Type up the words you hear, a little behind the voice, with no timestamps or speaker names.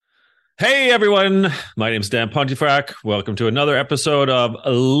Hey everyone, my name is Dan Pontifrac. Welcome to another episode of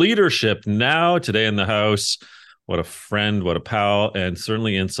Leadership Now. Today in the house, what a friend, what a pal, and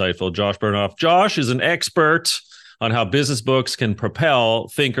certainly insightful, Josh Bernoff. Josh is an expert on how business books can propel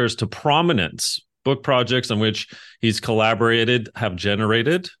thinkers to prominence. Book projects on which he's collaborated have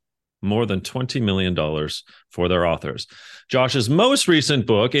generated more than $20 million for their authors. Josh's most recent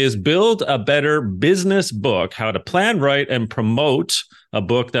book is Build a Better Business Book, How to Plan, Write, and Promote a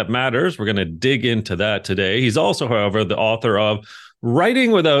Book That Matters. We're going to dig into that today. He's also, however, the author of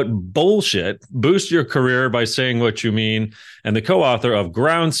Writing Without Bullshit, Boost Your Career by Saying What You Mean, and the co-author of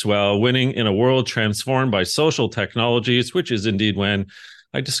Groundswell, Winning in a World Transformed by Social Technologies, which is indeed when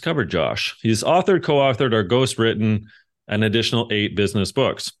I discovered Josh. He's authored, co-authored, or ghostwritten an additional 8 business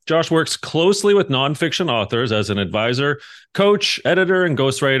books. Josh works closely with nonfiction authors as an advisor, coach, editor, and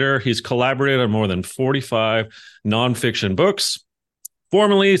ghostwriter. He's collaborated on more than 45 nonfiction books.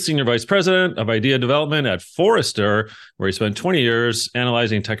 Formerly senior vice president of idea development at Forrester, where he spent 20 years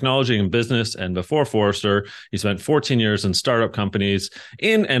analyzing technology and business. And before Forrester, he spent 14 years in startup companies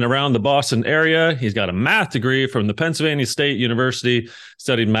in and around the Boston area. He's got a math degree from the Pennsylvania State University,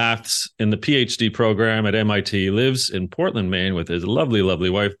 studied maths in the PhD program at MIT, lives in Portland, Maine with his lovely, lovely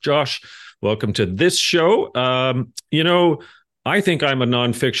wife. Josh, welcome to this show. I think I'm a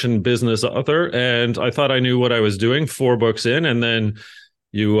nonfiction business author, and I thought I knew what I was doing 4 books in, and then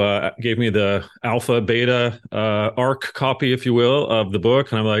you gave me the alpha beta arc copy, if you will, of the book.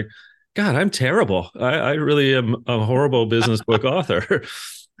 And I'm like, God, I'm terrible. I really am a horrible business book author.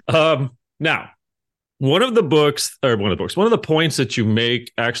 Now, one of the points that you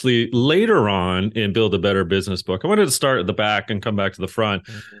make actually later on in Build a Better Business Book, I wanted to start at the back and come back to the front,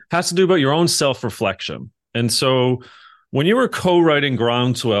 has to do about your own self-reflection. And so when you were co-writing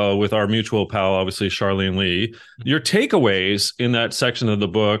Groundswell with our mutual pal, obviously Charlene Lee, your takeaways in that section of the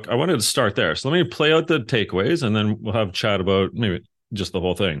book, I wanted to start there. So let me play out the takeaways and then we'll have a chat about maybe just the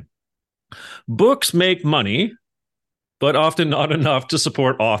whole thing. Books make money, but often not enough to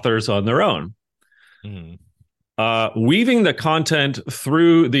support authors on their own. Mm. Weaving the content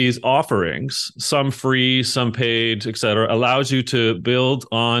through these offerings, some free, some paid, et cetera, allows you to build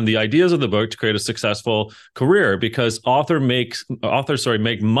on the ideas of the book to create a successful career because authors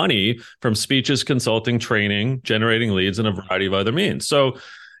make money from speeches, consulting, training, generating leads, and a variety of other means. So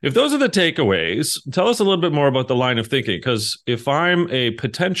if those are the takeaways, tell us a little bit more about the line of thinking. Because if I'm a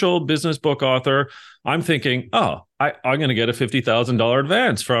potential business book author, I'm thinking, I'm going to get a $50,000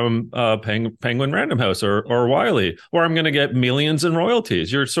 advance from Penguin Random House or Wiley, or I'm going to get millions in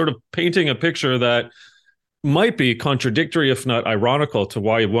royalties. You're sort of painting a picture that might be contradictory, if not ironical, to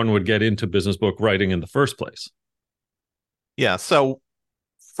why one would get into business book writing in the first place. Yeah. So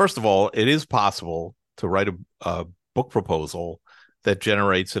first of all, it is possible to write a book proposal that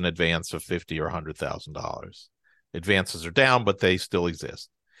generates an advance of $50,000 or $100,000. Advances are down, but they still exist.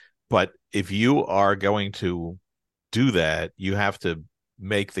 But if you are going to do that, you have to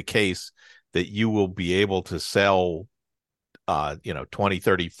make the case that you will be able to sell 20,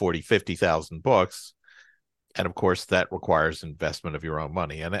 30, 40, 50,000 books. And of course, that requires investment of your own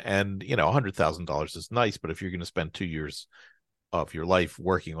money. And $100,000 is nice, but if you're going to spend 2 years of your life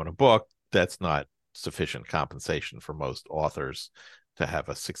working on a book, that's not sufficient compensation for most authors to have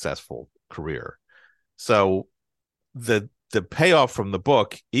a successful career. So the payoff from the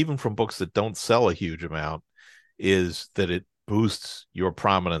book, even from books that don't sell a huge amount, is that it boosts your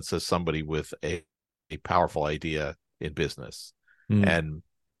prominence as somebody with a powerful idea in business. And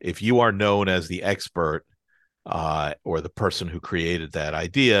if you are known as the expert or the person who created that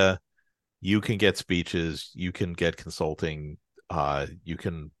idea, you can get speeches, you can get consulting, you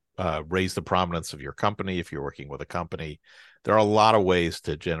can raise the prominence of your company if you're working with a company. There are a lot of ways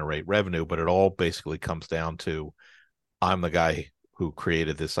to generate revenue, but it all basically comes down to, I'm the guy who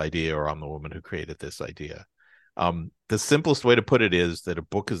created this idea, or I'm the woman who created this idea. The simplest way to put it is that a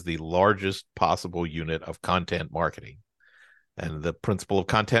book is the largest possible unit of content marketing. And the principle of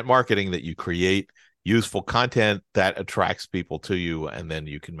content marketing, that you create useful content that attracts people to you, and then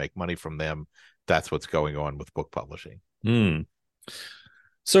you can make money from them. That's what's going on with book publishing.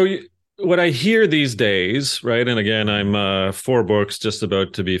 So what I hear these days, right, and again, I'm 4 books, just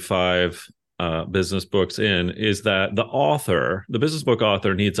about to be 5 business books in, is that the business book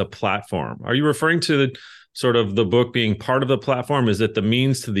author needs a platform. Are you referring to sort of the book being part of the platform? Is it the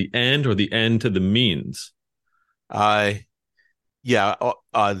means to the end or the end to the means?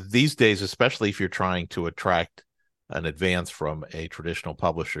 These days, especially if you're trying to attract an advance from a traditional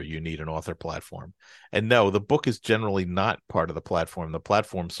publisher, you need an author platform. And no, the book is generally not part of the platform. The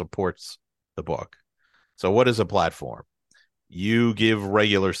platform supports the book. So what is a platform? you give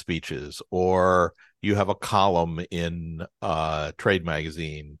regular speeches, or you have a column in a trade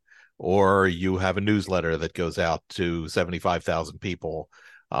magazine, or you have a newsletter that goes out to 75,000 people,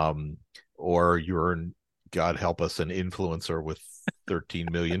 or you're, God help us, an influencer with 13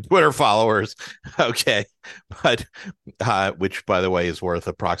 million Twitter followers. Okay. But which, by the way, is worth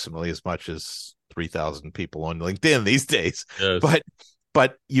approximately as much as 3,000 people on LinkedIn these days. Yes.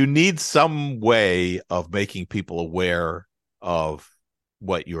 But you need some way of making people aware of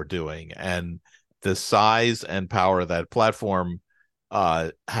what you're doing, and the size and power of that platform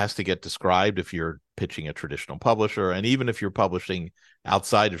has to get described if you're pitching a traditional publisher. And even if you're publishing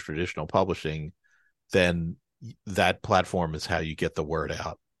outside of traditional publishing, then that platform is how you get the word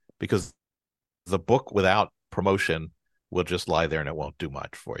out, because the book without promotion will just lie there and it won't do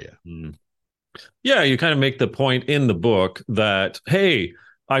much for you. Mm. Yeah, you kind of make the point in the book that, hey,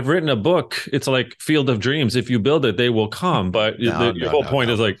 I've written a book. It's like Field of Dreams. If you build it, they will come. But your whole point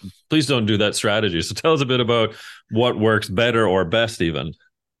is like, please don't do that strategy. So tell us a bit about what works better or best even.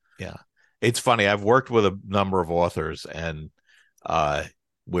 Yeah. It's funny. I've worked with a number of authors, and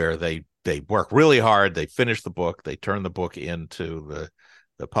where they work really hard. They finish the book. They turn the book into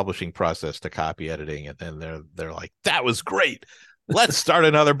the publishing process to copy editing. And then they're like, that was great. Let's start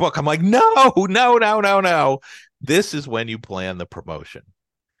another book. I'm like, no. This is when you plan the promotion.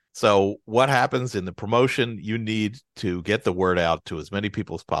 So what happens in the promotion? You need to get the word out to as many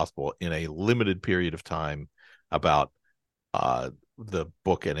people as possible in a limited period of time about the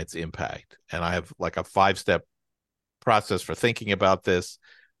book and its impact. And I have like a 5-step process for thinking about this.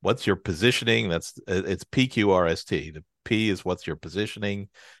 What's your positioning? It's PQRST. The P is what's your positioning.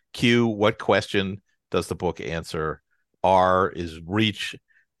 Q, what question does the book answer? R is reach.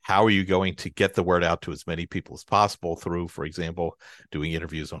 How are you going to get the word out to as many people as possible through, for example, doing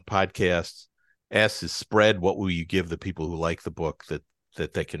interviews on podcasts? S is spread. What will you give the people who like the book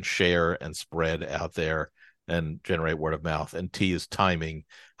that they can share and spread out there and generate word of mouth? And T is timing.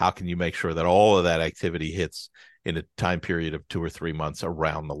 How can you make sure that all of that activity hits in a time period of 2 or 3 months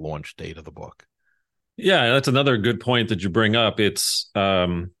around the launch date of the book? Yeah, that's another good point that you bring up. It's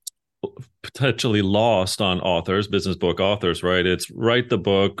potentially lost on authors, business book authors, right? It's write the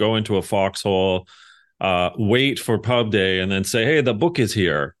book, go into a foxhole, wait for pub day, and then say, hey, the book is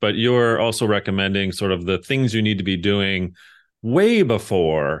here. But you're also recommending sort of the things you need to be doing way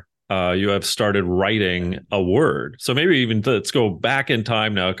before you have started writing a word. So maybe even let's go back in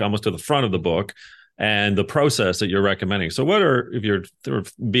time now, almost to the front of the book, and the process that you're recommending. So if you're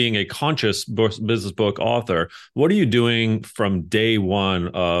being a conscious business book author, what are you doing from day one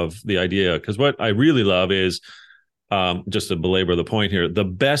of the idea? Because what I really love is, just to belabor the point here, the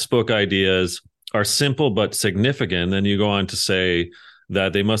best book ideas are simple but significant. Then you go on to say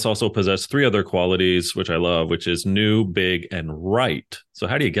that they must also possess 3 other qualities, which I love, which is new, big, and right. So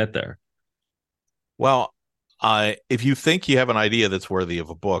how do you get there? Well, if you think you have an idea that's worthy of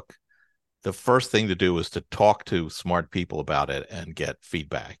a book, the first thing to do is to talk to smart people about it and get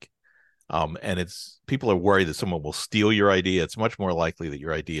feedback. And people are worried that someone will steal your idea. It's much more likely that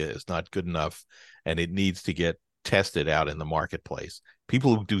your idea is not good enough and it needs to get tested out in the marketplace.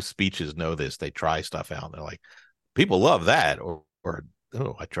 People who do speeches know this. They try stuff out and they're like, people love that. Or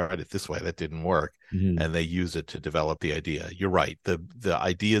oh, I tried it this way. That didn't work. Mm-hmm. And they use it to develop the idea. You're right. The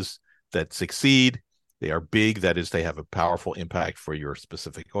ideas that succeed, they are big. That is, they have a powerful impact for your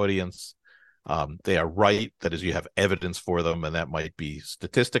specific audience. They are right. That is, you have evidence for them, and that might be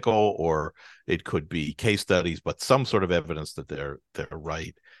statistical or it could be case studies, but some sort of evidence that they're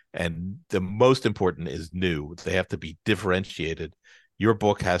right. And the most important is new. They have to be differentiated. Your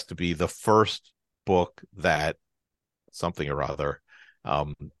book has to be the first book that something or other,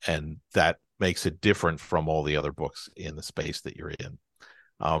 and that makes it different from all the other books in the space that you're in.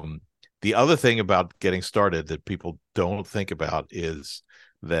 The other thing about getting started that people don't think about is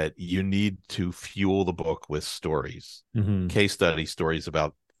that you need to fuel the book with stories, case study stories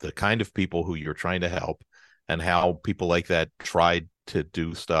about the kind of people who you're trying to help and how people like that tried to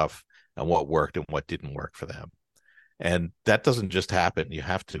do stuff and what worked and what didn't work for them. And that doesn't just happen. You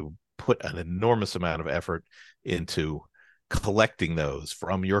have to put an enormous amount of effort into collecting those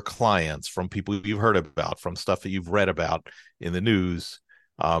from your clients, from people you've heard about, from stuff that you've read about in the news,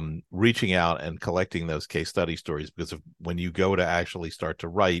 reaching out and collecting those case study stories, because when you go to actually start to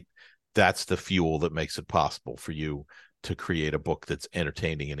write, that's the fuel that makes it possible for you to create a book that's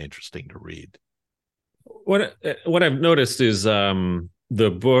entertaining and interesting to read. What I've noticed is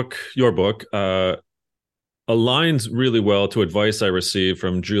your book, aligns really well to advice I received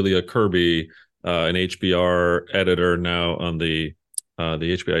from Julia Kirby, an HBR editor now on the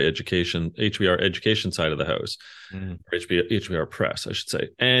the HBR education side of the house, Mm. or HBR Press, I should say.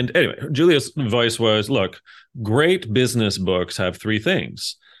 And anyway, Julia's advice was, look, great business books have three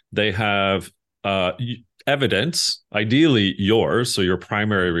things. They have evidence, ideally yours, so your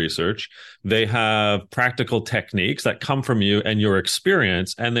primary research. They have practical techniques that come from you and your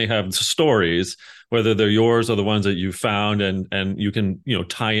experience, and they have stories, whether they're yours or the ones that you found, and you can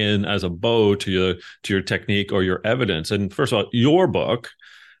tie in as a bow to your technique or your evidence. And first of all, your book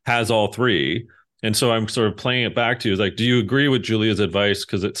has all three. And so I'm sort of playing it back to you. Is like, do you agree with Julia's advice?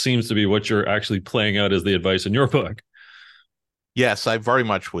 Because it seems to be what you're actually playing out as the advice in your book. Yes, I very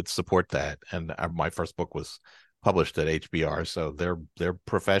much would support that. And my first book was published at HBR, so they're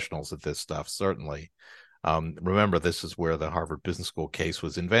professionals at this stuff, certainly. Remember, this is where the Harvard Business School case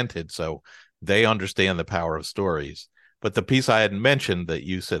was invented, so they understand the power of stories. But the piece I hadn't mentioned that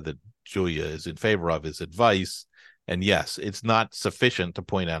you said that Julia is in favor of is advice. And yes, it's not sufficient to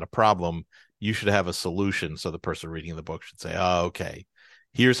point out a problem. You should have a solution, so the person reading the book should say, oh, okay,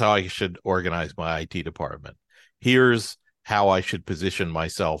 here's how I should organize my IT department. Here's how I should position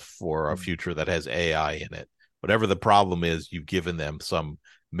myself for a future that has AI in it. Whatever the problem is, you've given them some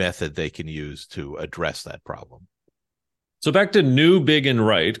method they can use to address that problem. So back to new, big, and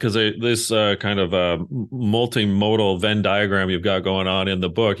right, because this kind of multimodal Venn diagram you've got going on in the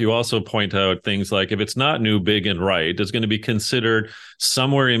book, you also point out things like if it's not new, big, and right, it's going to be considered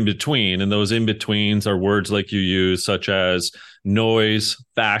somewhere in between. And those in betweens are words like you use, such as noise,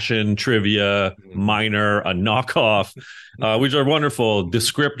 fashion, trivia, minor, a knockoff, which are wonderful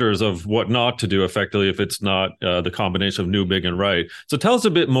descriptors of what not to do effectively if it's not the combination of new, big, and right. So tell us a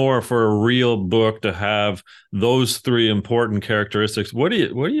bit more for a real book to have those three important characteristics. What are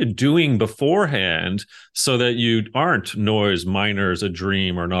you doing beforehand so that you aren't noise, minors, a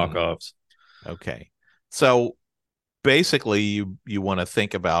dream, or knockoffs? Okay. So basically you want to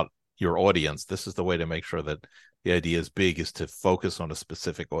think about your audience. This is the way to make sure that the idea is big, is to focus on a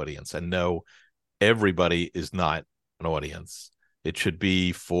specific audience and know everybody is not an audience. It should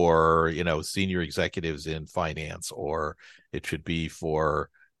be for, senior executives in finance, or it should be for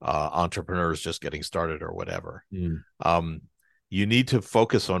entrepreneurs just getting started or whatever. You need to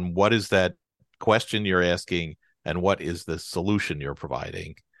focus on what is that question you're asking and what is the solution you're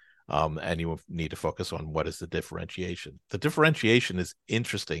providing. And you need to focus on what is the differentiation. The differentiation is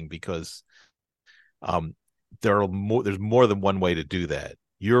interesting because there's more than one way to do that.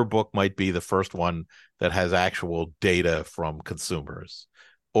 Your book might be the first one that has actual data from consumers,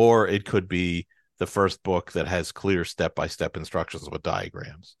 or it could be the first book that has clear step-by-step instructions with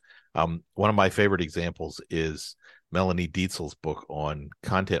diagrams. One of my favorite examples is Melanie Dietzel's book on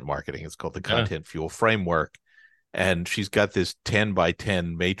content marketing. It's called the Content Fuel Framework. And she's got this 10 by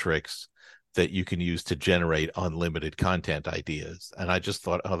 10 matrix that you can use to generate unlimited content ideas. And I just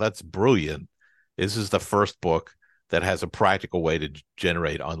thought, oh, that's brilliant. This is the first book that has a practical way to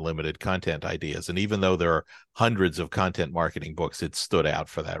generate unlimited content ideas. And even though there are hundreds of content marketing books, it stood out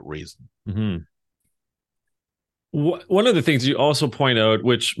for that reason. Mm-hmm. One of the things you also point out,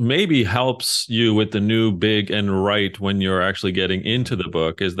 which maybe helps you with the new, big, and right when you're actually getting into the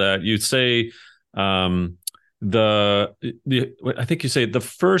book, is that you say I think you say the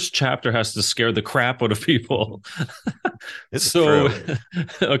first chapter has to scare the crap out of people. It's true.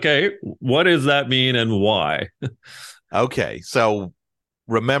 Okay, what does that mean and why? Okay, so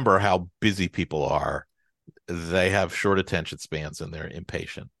remember how busy people are. They have short attention spans and they're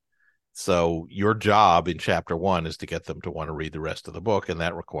impatient. So your job in chapter 1 is to get them to want to read the rest of the book, and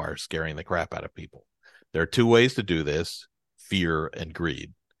that requires scaring the crap out of people. There are two ways to do this: fear and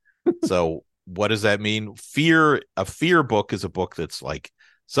greed. So what does that mean? A fear book is a book that's like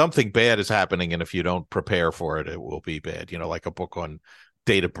something bad is happening, and if you don't prepare for it, it will be bad. Like a book on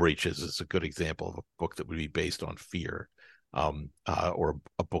data breaches is a good example of a book that would be based on fear, or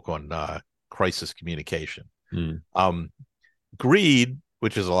a book on crisis communication. Greed,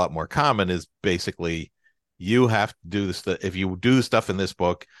 which is a lot more common, is basically you have to do this. If you do the stuff in this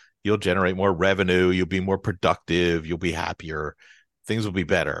book, you'll generate more revenue, you'll be more productive, you'll be happier, things will be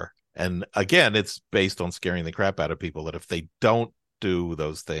better. And again, it's based on scaring the crap out of people that if they don't do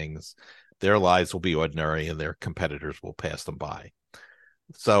those things, their lives will be ordinary and their competitors will pass them by.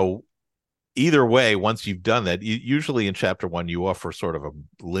 So either way, once you've done that, usually in chapter 1, you offer sort of a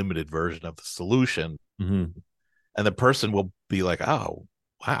limited version of the solution. And the person will be like, oh,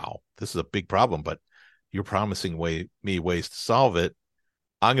 wow, this is a big problem, but you're promising me ways to solve it.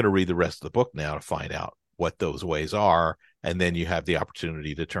 I'm going to read the rest of the book now to find out what those ways are. And then you have the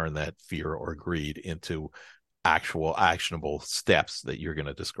opportunity to turn that fear or greed into actual actionable steps that you're going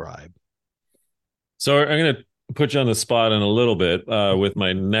to describe. So I'm going to put you on the spot in a little bit with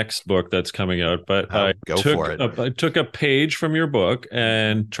my next book that's coming out, but Oh, go for it. I took a page from your book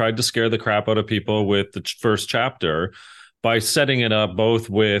and tried to scare the crap out of people with the first chapter by setting it up both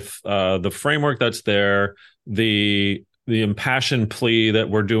with the framework that's there, the impassioned plea that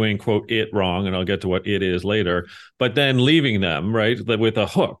we're doing quote it wrong, and I'll get to what it is later, but then leaving them right with a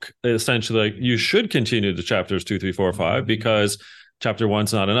hook, essentially like you should continue to chapters 2, 3, 4, 5 because chapter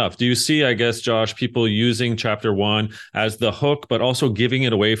one's not enough. Do you see, I guess, Josh, people using chapter one as the hook, but also giving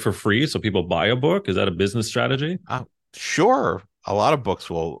it away for free so people buy a book? Is that a business strategy? Sure. A lot of books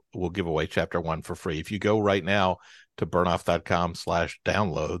will give away chapter one for free. If you go right now to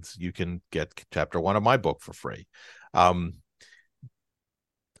bernoff.com/downloads, you can get chapter one of my book for free. Um,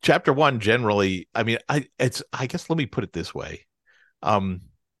 chapter one generally, I mean, I guess let me put it this way.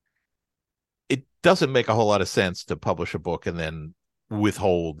 It doesn't make a whole lot of sense to publish a book and then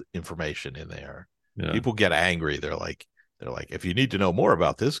withhold information in there. Yeah. People get angry. They're like, if you need to know more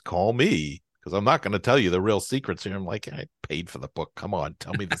about this, call me because I'm not going to tell you the real secrets here. I'm like, I paid for the book. Come on,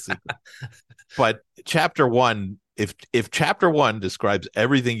 tell me the secret. But chapter one, if chapter one describes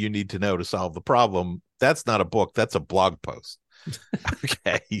everything you need to know to solve the problem, that's not a book. That's a blog post.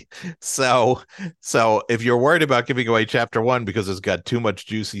 Okay. So if you're worried about giving away chapter one because it's got too much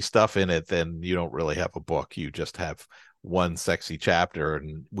juicy stuff in it, then you don't really have a book. You just have one sexy chapter.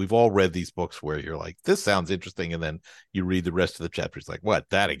 And we've all read these books where you're like, this sounds interesting. And then you read the rest of the chapters like, what,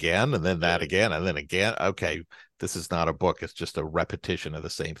 that again? And then that again, and then again. Okay, this is not a book. It's just a repetition of the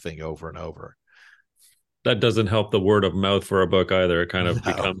same thing over and over. That doesn't help the word of mouth for a book either. It kind of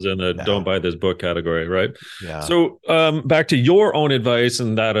No, becomes in the no. don't buy this book category, right? Yeah. So back to your own advice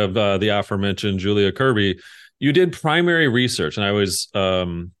and that of the aforementioned Julia Kirby, you did primary research, and I was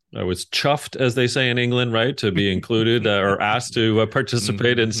chuffed, as they say in England, right, to be included or asked to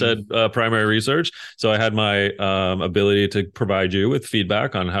participate in said primary research. So I had my ability to provide you with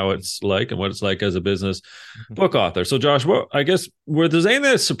feedback on how it's like and what it's like as a business book author. So, Josh, what I guess were there anything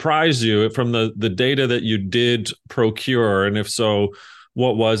that surprised you from the data that you did procure, and if so,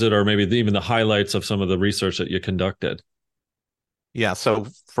 what was it, or maybe even the highlights of some of the research that you conducted? Yeah. So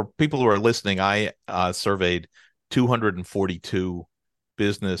for people who are listening, I surveyed 242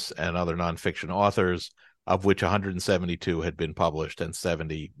 business and other nonfiction authors, of which 172 had been published and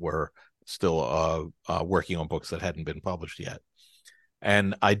 70 were still working on books that hadn't been published yet.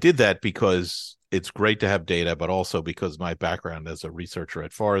 And I did that because it's great to have data, but also because my background as a researcher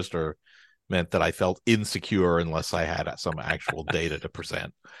at Forrester meant that I felt insecure unless I had some actual data to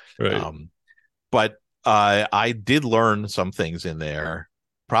present. Right. But I did learn some things in there.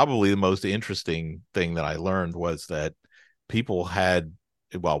 Probably the most interesting thing that I learned was that people had,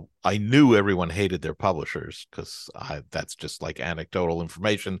 well, I knew everyone hated their publishers because that's just like anecdotal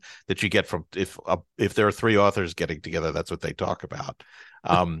information that you get from if there are three authors getting together, that's what they talk about.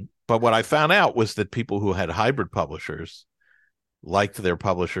 But what I found out was that people who had hybrid publishers liked their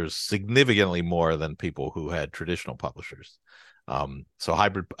publishers significantly more than people who had traditional publishers. So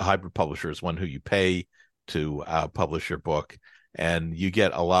hybrid publisher is one who you pay to publish your book, and you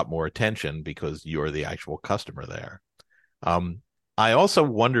get a lot more attention because you're the actual customer there. I also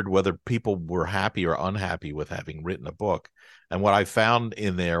wondered whether people were happy or unhappy with having written a book. And what I found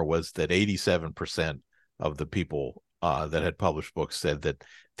in there was that 87% of the people that had published books said that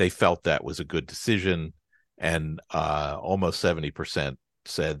they felt that was a good decision. And almost 70%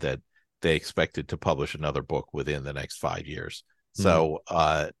 said that they expected to publish another book within the next 5 years. So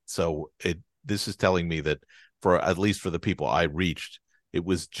this is telling me that for at least for the people I reached, it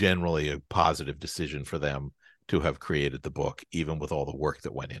was generally a positive decision for them to have created the book, even with all the work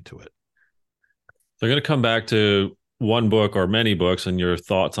that went into it. So I'm going to come back to one book or many books and your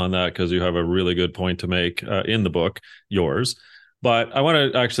thoughts on that, because you have a really good point to make in the book, yours. But I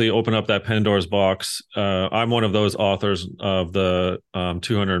want to actually open up that Pandora's box. I'm one of those authors of the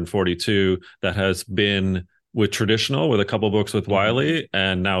 242 that has been with traditional, with a couple books with Wiley,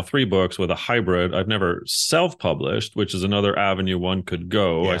 and now 3 books with a hybrid. I've never self-published, which is another avenue one could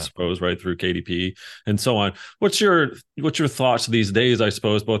go, I suppose, right through KDP and so on. What's your thoughts these days, I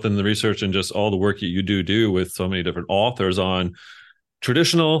suppose, both in the research and just all the work that you do with so many different authors on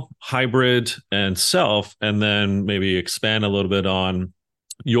traditional, hybrid, and self, and then maybe expand a little bit on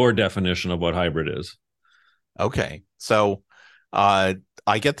your definition of what hybrid is? Okay. So I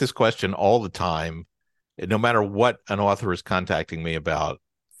get this question all the time. No matter what an author is contacting me about,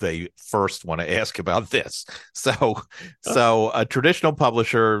 they first want to ask about this. So a traditional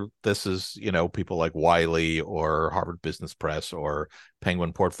publisher, this is, people like Wiley or Harvard Business Press or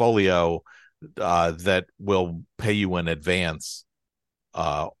Penguin Portfolio that will pay you in advance.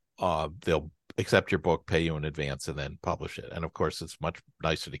 They'll accept your book, pay you in advance, and then publish it. And of course, it's much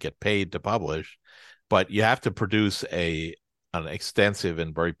nicer to get paid to publish, but you have to produce an extensive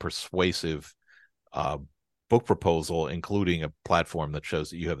and very persuasive uh, book proposal, including a platform that shows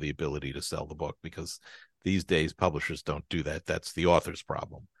that you have the ability to sell the book, because these days publishers don't do that. That's the author's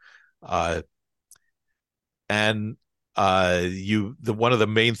problem. And one of the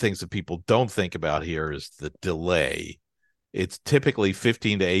main things that people don't think about here is the delay. It's typically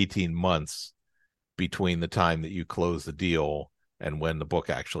 15 to 18 months between the time that you close the deal and when the book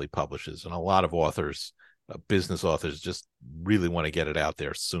actually publishes. And a lot of authors, business authors, just really want to get it out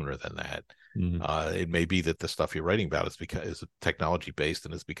there sooner than that. Mm-hmm. It may be that the stuff you're writing about is technology based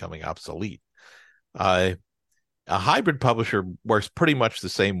and is becoming obsolete. A hybrid publisher works pretty much the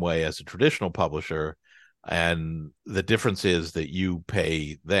same way as a traditional publisher, and the difference is that you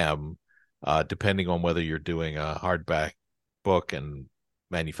pay them depending on whether you're doing a hardback book and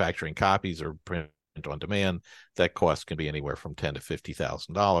manufacturing copies or print on demand. That cost can be anywhere from $10,000 to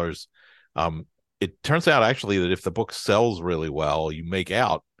 $50,000. It turns out actually that if the book sells really well, you make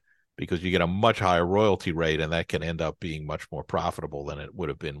out because you get a much higher royalty rate, and that can end up being much more profitable than it would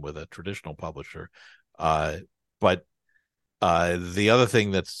have been with a traditional publisher. But the other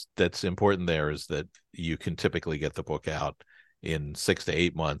thing that's important there is that you can typically get the book out in 6 to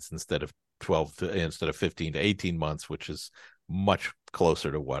 8 months instead of 15 to 18 months, which is much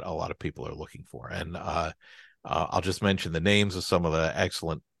closer to what a lot of people are looking for. And I'll just mention the names of some of the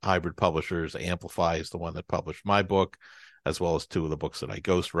excellent hybrid publishers. Amplify is the one that published my book, as well as 2 of the books that I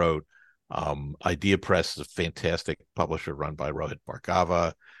ghost wrote. Idea Press is a fantastic publisher run by Rohit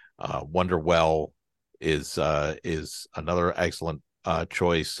Bhargava. Wonderwell is another excellent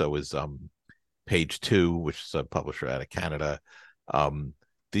choice. So is Page 2, which is a publisher out of Canada.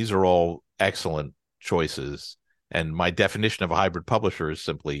 These are all excellent choices. And my definition of a hybrid publisher is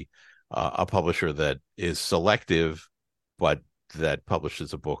simply a publisher that is selective, but that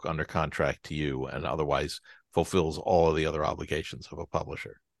publishes a book under contract to you and otherwise fulfills all of the other obligations of a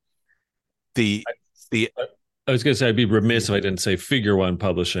publisher. I was going to say, I'd be remiss if I didn't say Figure One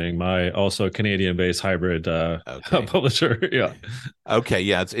Publishing, my also Canadian-based hybrid publisher. Yeah. Okay.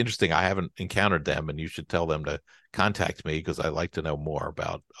 Yeah, it's interesting. I haven't encountered them, and you should tell them to contact me because I like to know more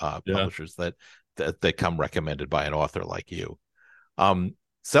about publishers that come recommended by an author like you.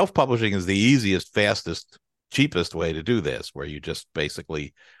 Self-publishing is the easiest, fastest, cheapest way to do this, where you just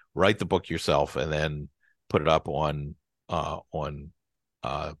basically write the book yourself and then put it up on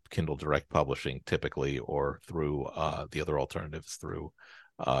Kindle Direct Publishing, typically, or through the other alternatives through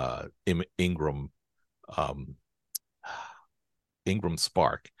Ingram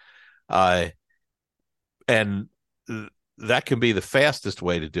Spark, and that can be the fastest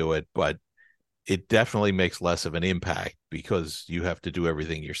way to do it, but it definitely makes less of an impact because you have to do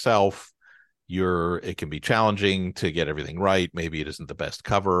everything yourself. It can be challenging to get everything right. Maybe it isn't the best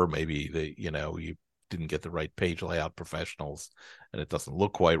cover. Maybe you didn't get the right page layout professionals and it doesn't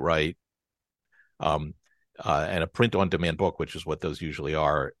look quite right. And a print on demand book, which is what those usually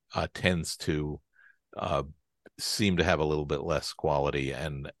are, tends to seem to have a little bit less quality.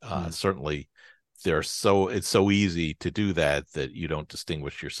 And certainly it's so easy to do that you don't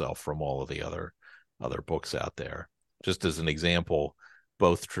distinguish yourself from all of the other books out there. Just as an example,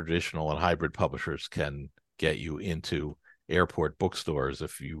 both traditional and hybrid publishers can get you into airport bookstores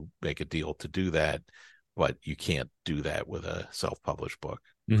if you make a deal to do that, but you can't do that with a self-published book.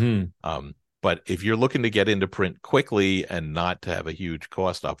 Mm-hmm. But if you're looking to get into print quickly and not to have a huge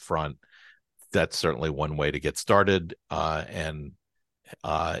cost up front, that's certainly one way to get started. And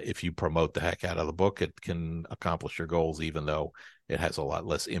if you promote the heck out of the book, it can accomplish your goals, even though it has a lot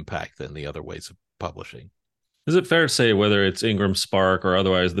less impact than the other ways of publishing. Is it fair to say, whether it's Ingram Spark or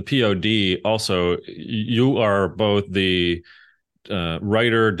otherwise, the POD also, you are both the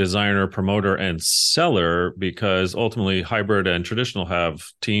writer, designer, promoter, and seller, because ultimately hybrid and traditional have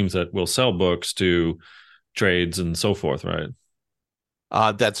teams that will sell books to trades and so forth, right?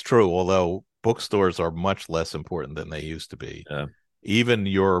 That's true, although bookstores are much less important than they used to be. Yeah. Even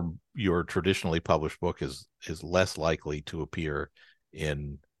your traditionally published book is less likely to appear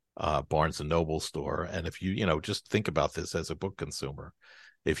in Barnes and Noble store. And if you just think about this as a book consumer,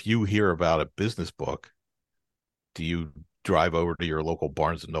 if you hear about a business book, do you drive over to your local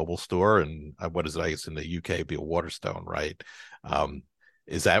Barnes and Noble store? And what is it? I guess in the UK it'd be a Waterstone, right?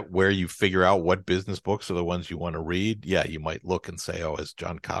 Is that where you figure out what business books are the ones you want to read? Yeah, you might look and say, oh, has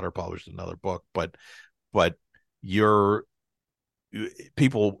John Cotter published another book? But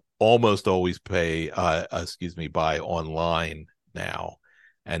people almost always buy online now,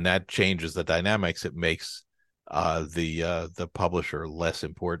 and that changes the dynamics. It makes the publisher less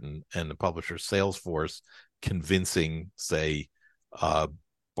important, and the publisher's sales force convincing, say, uh,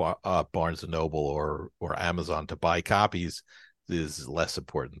 Barnes and Noble or Amazon to buy copies is less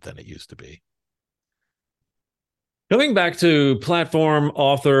important than it used to be. Coming back to platform,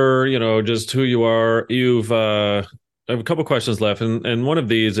 author, just who you are, I have a couple questions left, and one of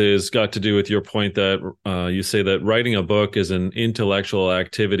these is got to do with your point that you say that writing a book is an intellectual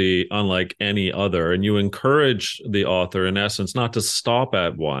activity unlike any other, and you encourage the author, in essence, not to stop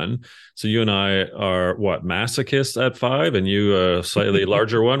at one. So you and I are what, masochists at five, and you a slightly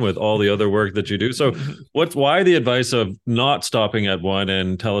larger one with all the other work that you do. So why the advice of not stopping at one,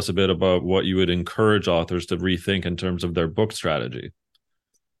 and tell us a bit about what you would encourage authors to rethink in terms of their book strategy.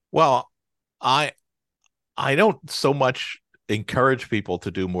 Well, I I don't so much encourage people to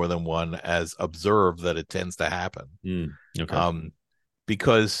do more than one as observe that it tends to happen. Okay.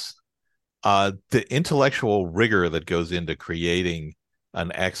 Because the intellectual rigor that goes into creating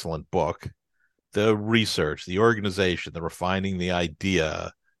an excellent book, the research, the organization, the refining the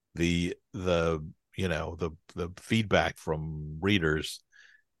idea, the feedback from readers,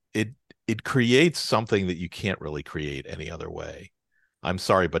 it it creates something that you can't really create any other way. I'm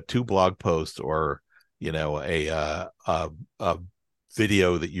sorry, but two blog posts or a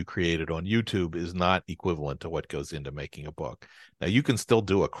video that you created on YouTube is not equivalent to what goes into making a book. Now you can still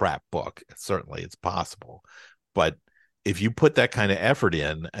do a crap book. Certainly it's possible. But if you put that kind of effort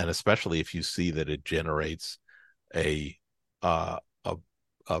in, and especially if you see that it generates a uh, a,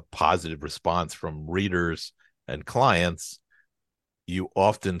 a positive response from readers and clients, you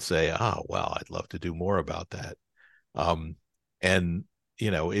often say, "Oh, well, I'd love to do more about that." And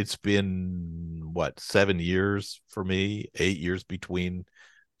it's been what, 7 years for me, 8 years between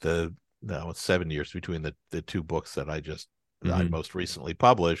the no, it's 7 years between the two books that I most recently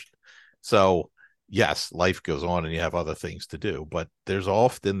published. So yes, life goes on and you have other things to do, but there's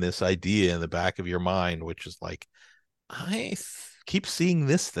often this idea in the back of your mind, which is like, I keep seeing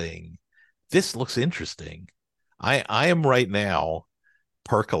this thing. This looks interesting. I am right now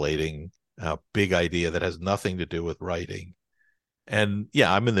percolating a big idea that has nothing to do with writing. And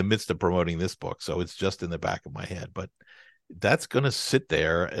yeah, I'm in the midst of promoting this book, so it's just in the back of my head, but that's going to sit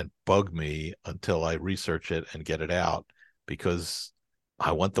there and bug me until I research it and get it out, because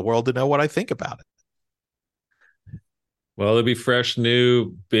I want the world to know what I think about it. Well, it'd be fresh,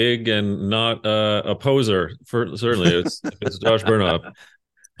 new, big, and not a poser. For certainly, it's Josh Bernoff.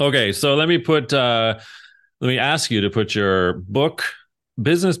 Okay, so let me ask you to put your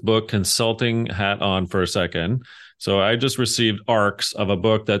business book consulting hat on for a second. So I just received ARCs of a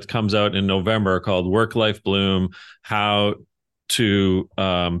book that comes out in November called Work Life Bloom: How to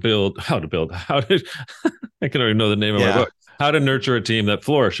how to I can't even know the name of my Yeah. book. How to nurture a team that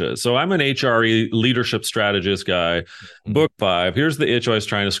flourishes. So I'm an HRE leadership strategist guy. Book 5. Here's the itch I was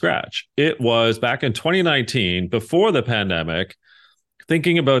trying to scratch. It was back in 2019, before the pandemic,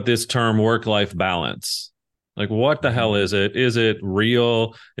 thinking about this term work-life balance. Like, what the hell is it? Is it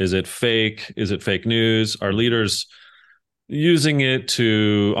real? Is it fake? Is it fake news? Are leaders using it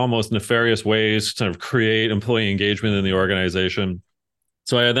to almost nefarious ways to kind of create employee engagement in the organization?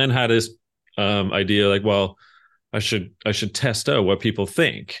 So I then had this idea, like, well, I should test out what people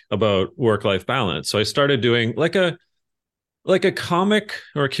think about work-life balance. So I started doing like a comic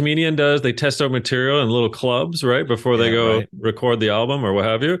or a comedian does. They test out material in little clubs, right, before they Yeah, go right. record the album or what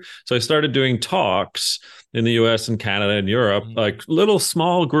have you. So I started doing talks in the US and Canada and Europe, like little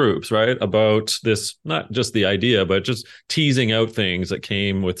small groups, right, about this, not just the idea, but just teasing out things that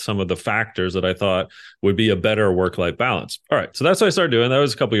came with some of the factors that I thought would be a better work-life balance. All right. So that's what I started doing. That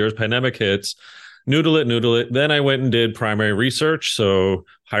was a couple of years. Pandemic hits. Noodle it. Then I went and did primary research. So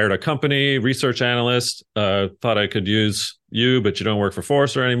hired a company, research analyst, thought I could use you, but you don't work for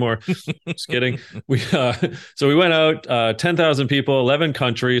Forrester anymore. Just kidding. So we went out, 10,000 people, 11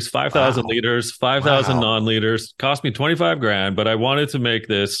 countries, 5,000 Wow. leaders, 5,000 Wow. non-leaders. Cost me 25 grand, but I wanted to make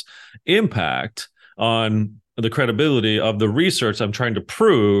this impact on the credibility of the research I'm trying to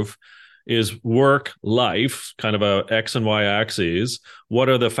prove is work life, kind of a X and Y axes. What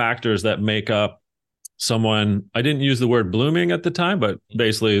are the factors that make up someone? I didn't use the word blooming at the time, but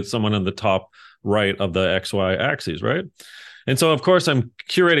basically someone on the top right of the XY axes, right? And so, of course, I'm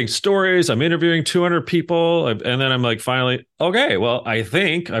curating stories. I'm interviewing 200 people. And then I'm like, finally, okay, well, I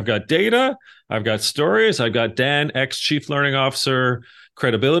think I've got data. I've got stories. I've got Dan, ex-chief learning officer,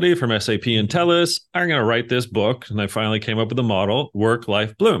 credibility from SAP and TELUS. I'm going to write this book. And I finally came up with a model, Work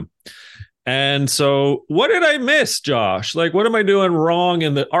Life Bloom. And so what did I miss, Josh? Like, what am I doing wrong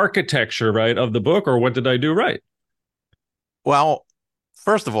in the architecture, right, of the book, or what did I do right? Well,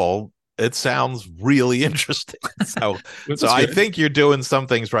 first of all, it sounds really interesting. So, This so is I good. think you're doing some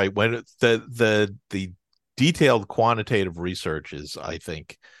things right. When the detailed quantitative research is, I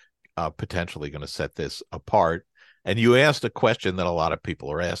think, potentially going to set this apart. And you asked a question that a lot of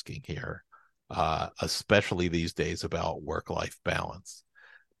people are asking here, especially these days about work-life balance.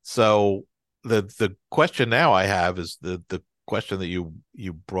 So the question now I have is the question that you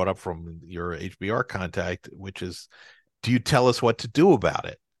brought up from your HBR contact, which is, do you tell us what to do about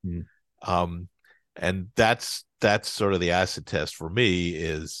it? Mm. Um, and that's sort of the acid test for me,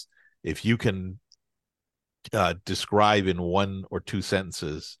 is if you can describe in one or two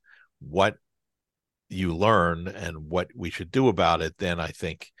sentences what you learn and what we should do about it, then I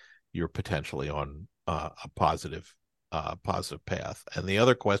think you're potentially on a positive path. And the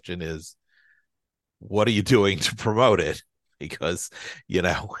other question is, what are you doing to promote it? Because, you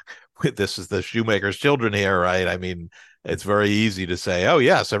know, this is the shoemaker's children here, right? I mean, it's very easy to say, oh,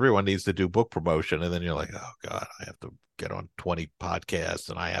 yes, everyone needs to do book promotion. And then you're like, oh, God, I have to get on 20 podcasts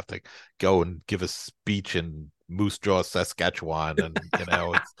and I have to go and give a speech in Moose Jaw, Saskatchewan. And,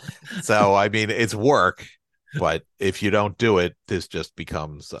 so, I mean, it's work. But if you don't do it, this just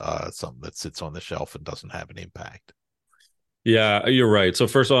becomes something that sits on the shelf and doesn't have an impact. Yeah, you're right. So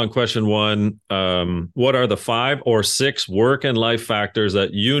first of all, on question one, what are the 5 or 6 work and life factors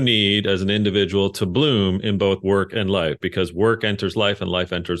that you need as an individual to bloom in both work and life? Because work enters life and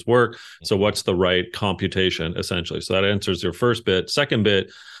life enters work. So what's the right computation, essentially? So that answers your first bit. Second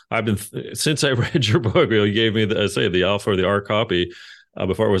bit, I've been, since I read your book, you gave me the alpha or the R copy,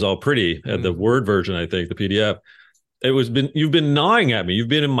 before it was all pretty, the Word version, I think, the PDF. You've been gnawing at me. You've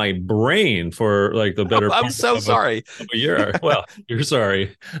been in my brain for like the better I'm part so sorry. of a year. Well, you're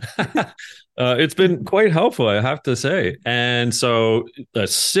sorry. It's been quite helpful, I have to say. And so a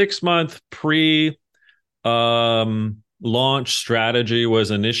 6-month pre launch strategy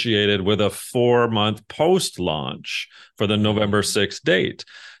was initiated with a 4-month post launch for the November 6th date.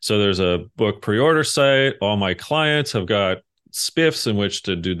 So there's a book pre-order site. All my clients have got spiffs in which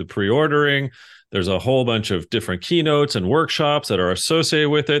to do the pre-ordering. There's a whole bunch of different keynotes and workshops that are associated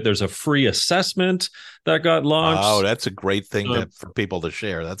with it. There's a free assessment that got launched. Oh, that's a great thing for people to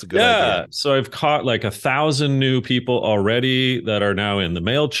share. That's a good Yeah. idea. So I've caught like 1,000 new people already that are now in the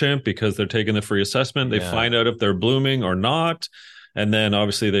MailChimp because they're taking the free assessment. They find out if they're blooming or not. And then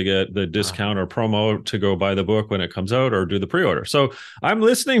obviously they get the discount or promo to go buy the book when it comes out or do the pre-order. So I'm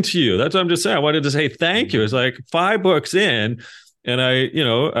listening to you. That's what I'm just saying. I wanted to say thank you. It's like 5 books in. And I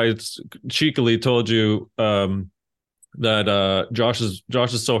cheekily told you that Josh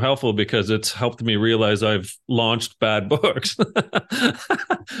is so helpful because it's helped me realize I've launched bad books,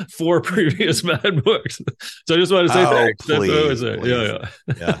 4 previous bad books. So I just want to say thanks. Please, that's what I was saying. please.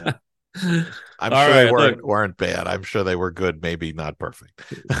 Yeah. I'm All sure right, they weren't bad. I'm sure they were good, maybe not perfect.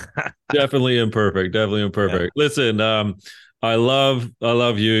 definitely imperfect. Definitely imperfect. Yeah. Listen, I love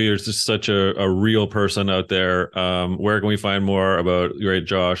you. You're just such a real person out there. Where can we find more about great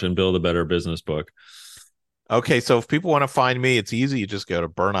Josh and Build a Better Business Book? Okay, so if people want to find me, it's easy. You just go to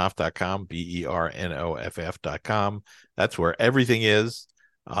bernoff.com, bernoff.com. That's where everything is.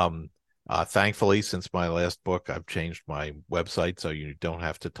 Thankfully, since my last book, I've changed my website so you don't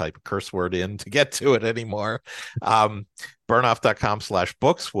have to type a curse word in to get to it anymore.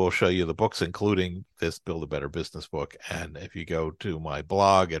 Bernoff.com/books will show you the books, including this Build a Better Business book. And if you go to my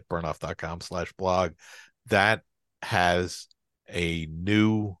blog at bernoff.com/blog, that has a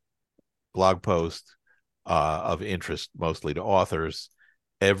new blog post of interest, mostly to authors,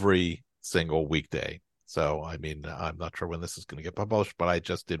 every single weekday. So, I mean, I'm not sure when this is going to get published, but I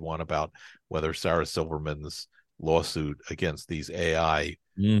just did one about whether Sarah Silverman's lawsuit against these AI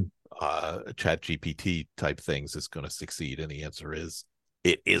chat GPT type things is going to succeed. And the answer is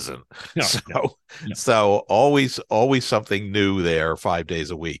it isn't. No. So always something new there 5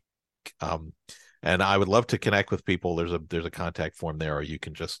 days a week. And I would love to connect with people. There's a contact form there, or you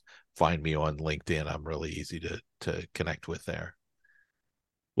can just find me on LinkedIn. I'm really easy to connect with there.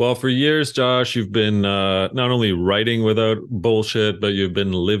 Well, for years, Josh, you've been not only writing without bullshit, but you've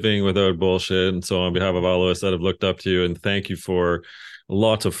been living without bullshit. And so on behalf of all of us that have looked up to you, and thank you for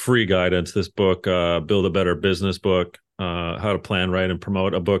lots of free guidance. This book, Build a Better Business Book, how to plan, write, and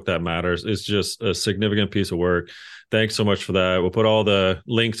promote a book that matters, is just a significant piece of work. Thanks so much for that. We'll put all the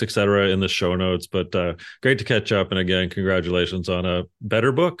links, etc., in the show notes, but great to catch up. And again, congratulations on a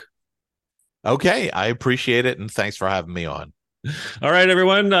better book. Okay. I appreciate it. And thanks for having me on. All right,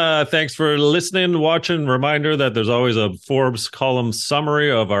 everyone. Thanks for listening, watching. Reminder that there's always a Forbes column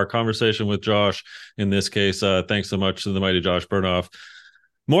summary of our conversation with Josh. In this case, thanks so much to the mighty Josh Bernoff.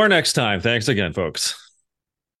 More next time. Thanks again, folks.